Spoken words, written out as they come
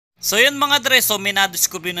So yun mga dre, so may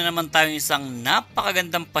nadiscover na naman tayong isang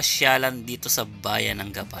napakagandang pasyalan dito sa bayan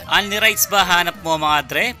ng Gapan. Only rides ba hanap mo mga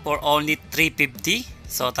dre for only 350?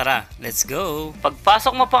 So tara, let's go!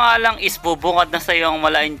 Pagpasok mo pa nga lang is bubungad na sa iyo ang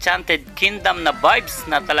mala-enchanted kingdom na vibes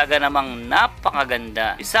na talaga namang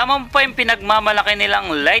napakaganda. Isama mo pa yung pinagmamalaki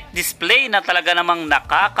nilang light display na talaga namang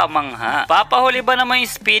nakakamangha. Papahuli ba naman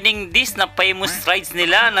yung spinning disc na famous rides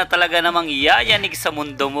nila na talaga namang yayanig sa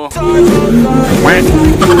mundo mo?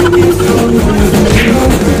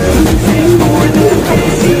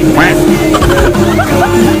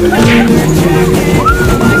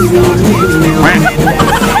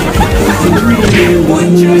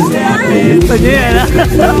 Ito nyo yan ha.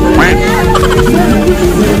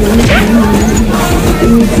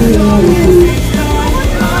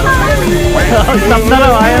 Stop na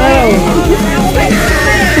lang, ayaw na lang.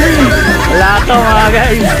 Wala to mga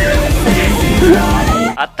guys.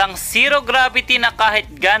 At ang zero gravity na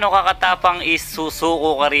kahit gaano kakatapang is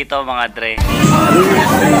susuko ka rito mga dre.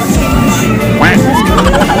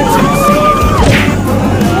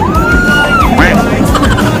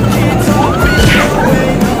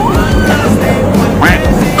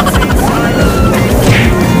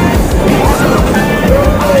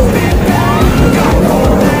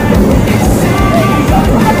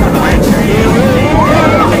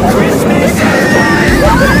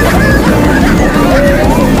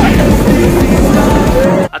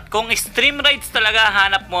 Kung extreme rides talaga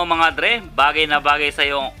hanap mo mga dre, bagay na bagay sa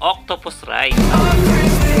yung octopus ride.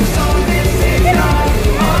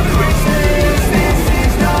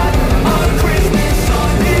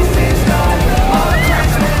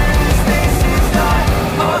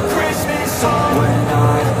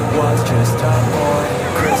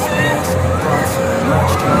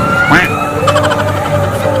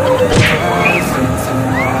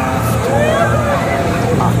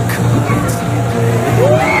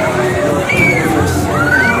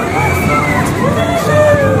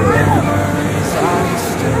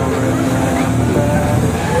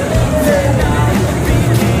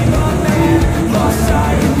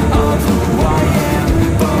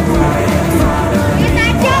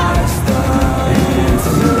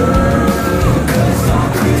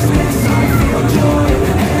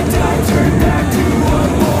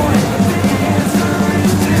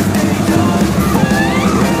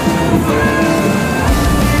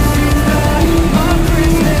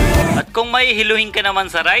 May hiluhin ka naman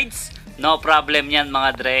sa rides, no problem yan mga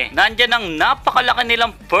dre. Nandyan ang napakalaki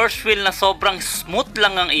nilang first wheel na sobrang smooth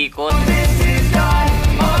lang ang ikot.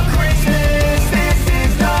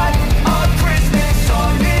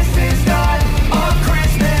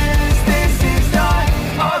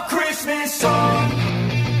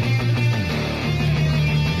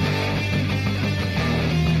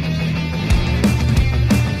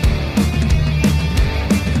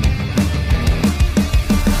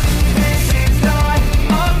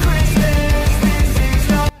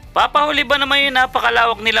 Papahuli ba naman yung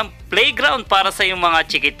napakalawak nilang playground para sa yung mga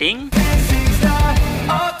chikiting?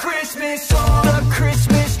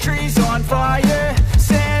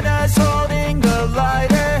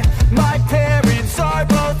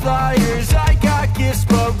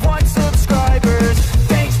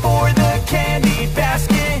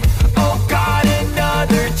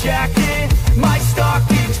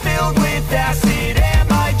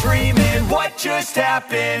 Just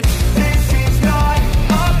happened.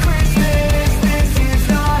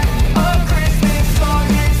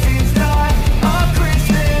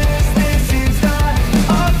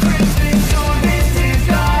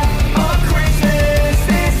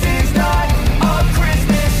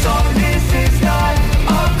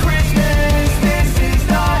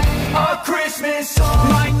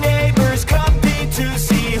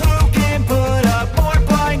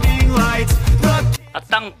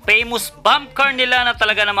 Ang famous bump car nila na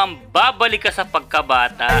talaga naman babalik ka sa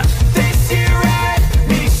pagkabata.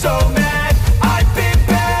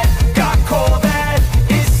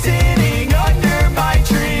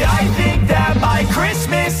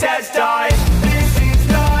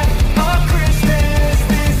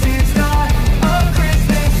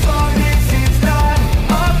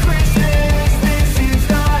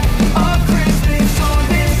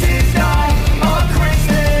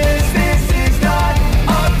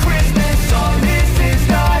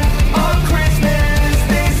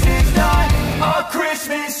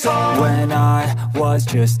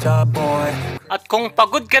 Just a boy. At kung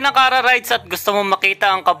pagod ka na kara-rides at gusto mo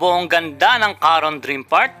makita ang kabuong ganda ng Carron Dream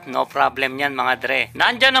Park, no problem yan mga dre.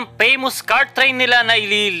 Nandyan ang famous car train nila na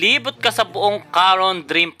ililibot ka sa buong Carron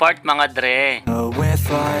Dream Park mga dre. With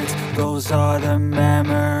lights, those are the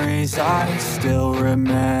memories I still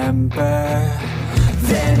remember.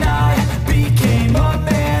 Then I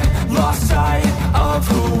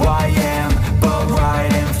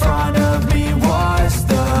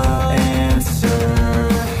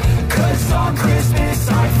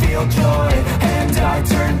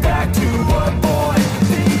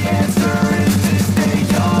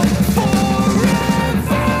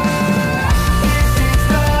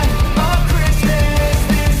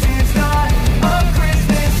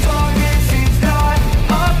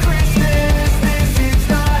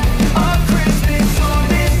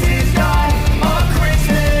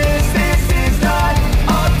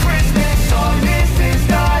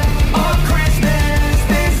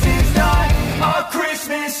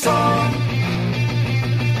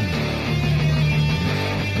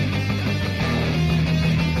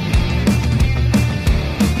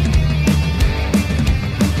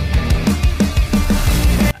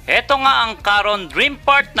nga ang Carron Dream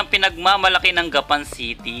Park na pinagmamalaki ng Gapan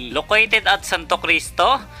City. Located at Santo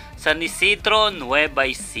Cristo, San Isidro, Nueva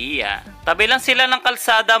Ecija. Tabi lang sila ng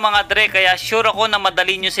kalsada mga dre, kaya sure ako na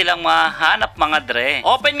madali nyo silang mahanap mga dre.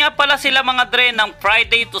 Open nga pala sila mga dre ng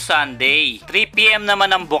Friday to Sunday. 3 PM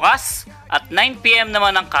naman ang bukas at 9 PM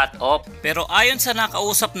naman ang cut-off. Pero ayon sa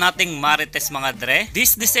nakausap nating Marites mga dre,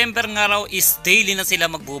 this December nga raw is daily na sila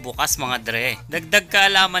magbubukas mga dre. Dagdag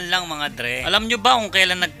kaalaman lang mga dre. Alam nyo ba kung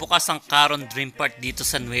kailan nagbukas ang Carron Dream Park dito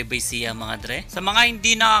sa Nueva Ecija mga dre? Sa mga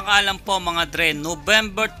hindi nakakaalam po mga dre,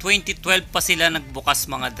 November 2012 pa sila nagbukas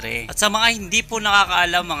mga dre. At sa mga hindi po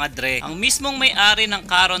nakakaalam mga dre, ang mismong may-ari ng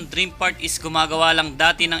Carron Dream Park is gumagawa lang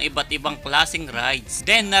dati ng iba't ibang klaseng rides.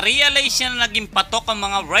 Then na-realize niya na naging patok ang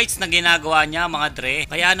mga rides na ginagawa niya mga dre.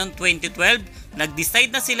 Kaya noong 2012,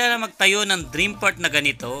 nag-decide na sila na magtayo ng Dream Park na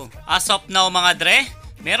ganito. As of now mga dre,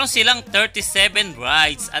 meron silang 37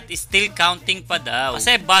 rides at still counting pa daw.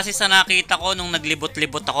 Kasi base sa nakita ko nung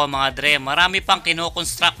naglibot-libot ako mga dre, marami pang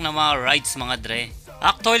kino-construct na mga rides mga dre.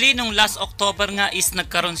 Actually, nung last October nga is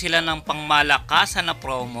nagkaroon sila ng pangmalakasan na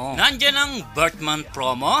promo. Nandyan ang birth month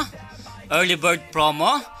promo, early bird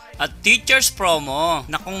promo, at teachers promo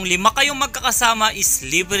na kung 5 kayong magkakasama is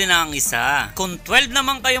libre na ang isa. Kung 12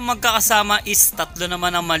 naman kayong magkakasama is 3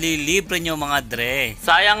 naman ang malilibre nyo mga dre.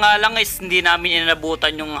 Sayang nga lang is hindi namin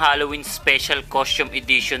inabutan yung Halloween special costume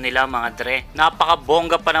edition nila mga dre.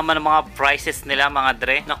 Napakabongga pa naman ang mga prices nila mga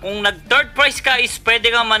dre. Na kung nag third prize ka is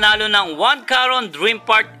pwede kang manalo ng 1 Carron Dream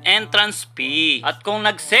Park entrance fee. At kung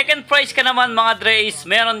nag second prize ka naman mga dre is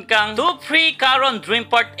meron kang 2 free Carron Dream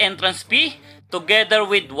Park entrance fee together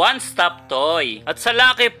with 1 stop toy. At sa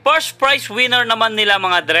lucky first prize winner naman nila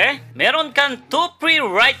mga dre, meron kang 2 free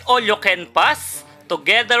ride all you can pass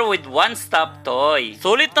together with 1 stop toy.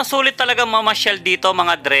 Sulit na sulit talaga mamasyal dito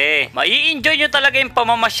mga dre. Mai-enjoy nyo talaga yung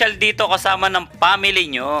pamamasyal dito kasama ng family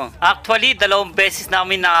nyo. Actually, 2 beses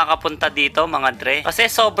namin nakakapunta dito mga dre. Kasi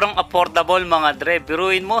sobrang affordable mga dre.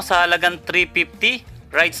 Biruin mo sa halagang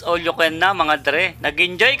 350, rides all you can na mga dre.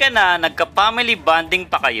 Nag-enjoy ka na, nagka-family bonding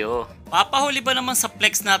pa kayo. Papahuli ba naman sa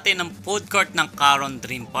flex natin ng food court ng Carron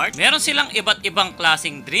Dream Park? Meron silang iba't ibang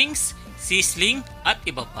klaseng drinks, sizzling at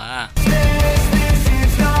iba pa.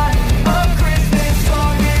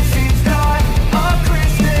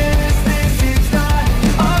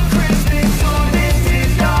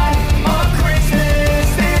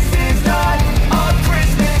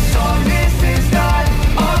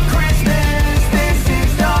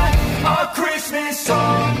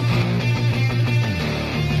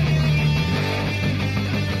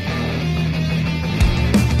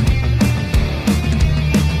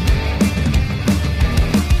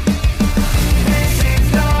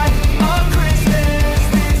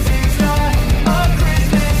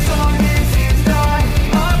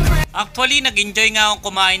 Actually, nag-enjoy nga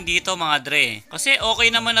akong kumain dito mga dre. Kasi okay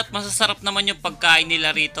naman at masasarap naman yung pagkain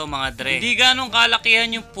nila rito mga dre. Hindi ganong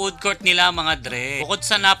kalakihan yung food court nila mga dre. Bukod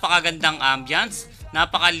sa napakagandang ambience,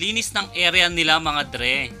 napakalinis ng area nila mga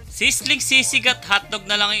dre. Sizzling sisig at hotdog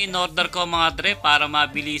na lang yung in-order ko mga dre para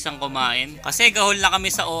mabilisang kumain. Kasi gahol na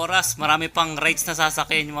kami sa oras. Marami pang rides na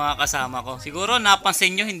sasakyan yung mga kasama ko. Siguro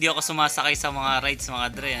napansin nyo hindi ako sumasakay sa mga rides mga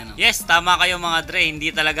dre. Ano? Yes, tama kayo mga dre.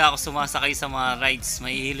 Hindi talaga ako sumasakay sa mga rides.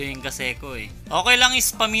 Mahihilo yung kasi ko eh. Okay lang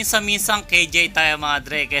is paminsan-minsang KJ tayo mga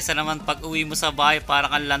dre. Kesa naman pag uwi mo sa bahay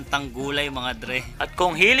para kang lantang gulay mga dre. At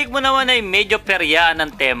kung hilig mo naman ay medyo peryaan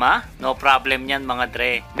ng tema, no problem yan mga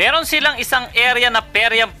dre. Meron silang isang area na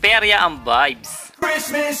perya ang vibes.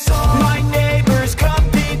 Christmas song. My neighbors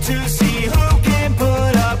compete to see who can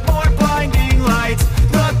put up more blinding lights.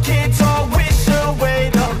 The kids all wish away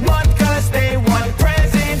the month cause they want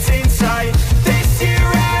presents in sight. This year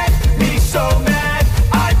had me so mad.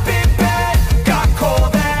 I've been bad, got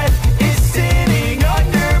coal that is sitting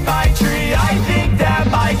under my tree. I think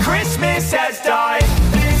that my Christmas has died.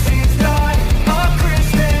 This is not a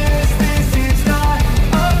Christmas. This is not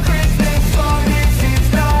a Christmas song. This is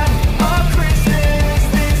not a Christmas.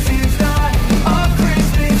 This is not a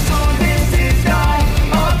Christmas song. This is not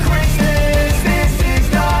a Christmas. This is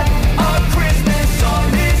not a Christmas song.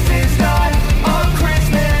 This is not a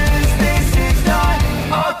Christmas. This is not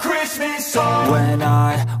a Christmas song. When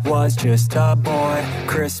I was just a boy,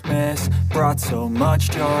 Christmas brought so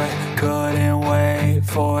much joy. Couldn't wait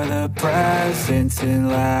for the presents and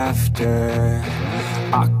laughter.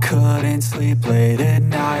 I couldn't sleep late at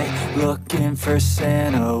night, looking for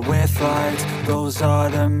Santa with lights. Those are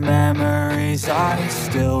the memories I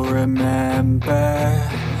still remember.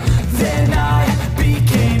 Then I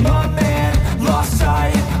became a man, lost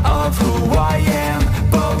sight of who I am.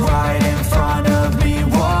 But right in front of me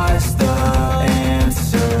was the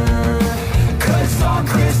answer. 'Cause on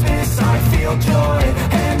Christmas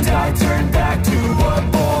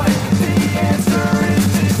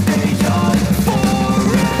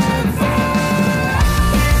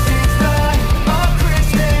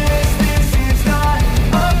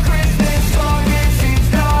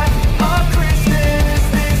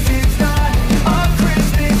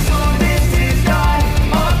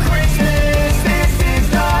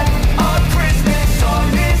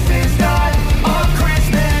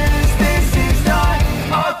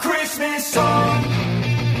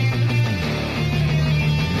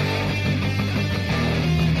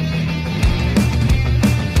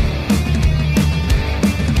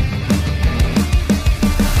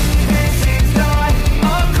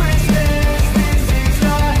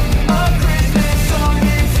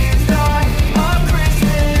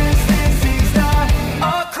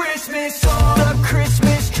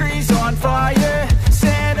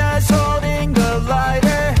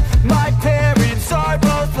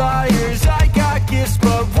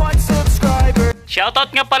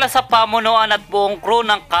nga pala sa pamunuan at buong crew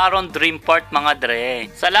ng Carron Dream Park mga dre.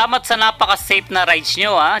 Salamat sa napaka-safe na rides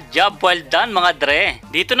nyo ha. Job well done mga dre.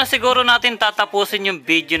 Dito na siguro natin tatapusin yung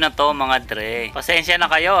video na to mga dre. Pasensya na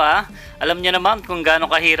kayo ha. Alam nyo naman kung gaano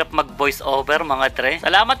kahirap mag voice over mga dre.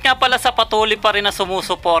 Salamat nga pala sa patuloy pa rin na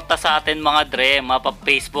sumusuporta sa atin mga dre. Mapa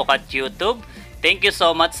Facebook at YouTube. Thank you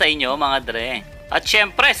so much sa inyo mga dre. At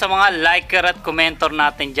syempre sa mga liker at commentor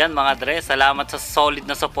natin dyan mga dre, salamat sa solid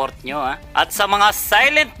na support nyo ha. At sa mga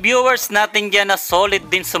silent viewers natin dyan na solid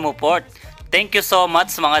din sumuport, thank you so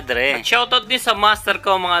much mga dre. At shoutout din sa master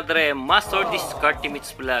ko mga dre, Master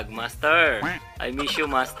Discartimits Vlog. Master, I miss you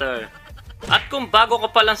master. At kung bago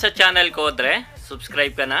ka pa lang sa channel ko dre,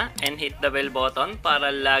 subscribe ka na and hit the bell button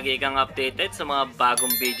para lagi kang updated sa mga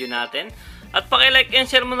bagong video natin. At paki-like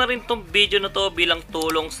and share mo na rin tong video na to bilang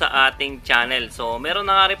tulong sa ating channel. So, meron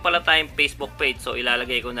na nga rin pala tayong Facebook page. So,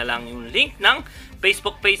 ilalagay ko na lang yung link ng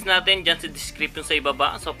Facebook page natin dyan sa description sa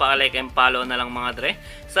ibaba. So, paki-like and follow na lang mga dre.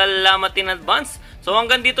 Salamat in advance. So,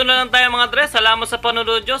 hanggang dito na lang tayo mga dre. Salamat sa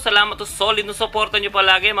panonood nyo. Salamat sa solid na supportan nyo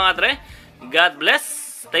palagi mga dre. God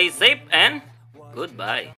bless. Stay safe and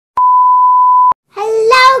goodbye.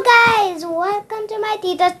 Hello guys! Welcome to my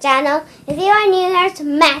Tito's channel. If you are new here,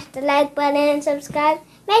 smash the like button and subscribe.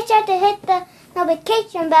 Make sure to hit the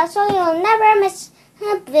notification bell so you'll never miss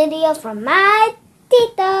a video from my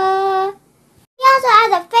Tito. We also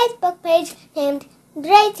have a Facebook page named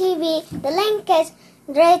Dre TV. The link is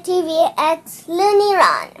Dre TV X Looney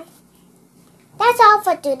Run. That's all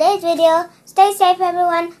for today's video. Stay safe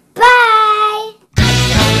everyone. Bye!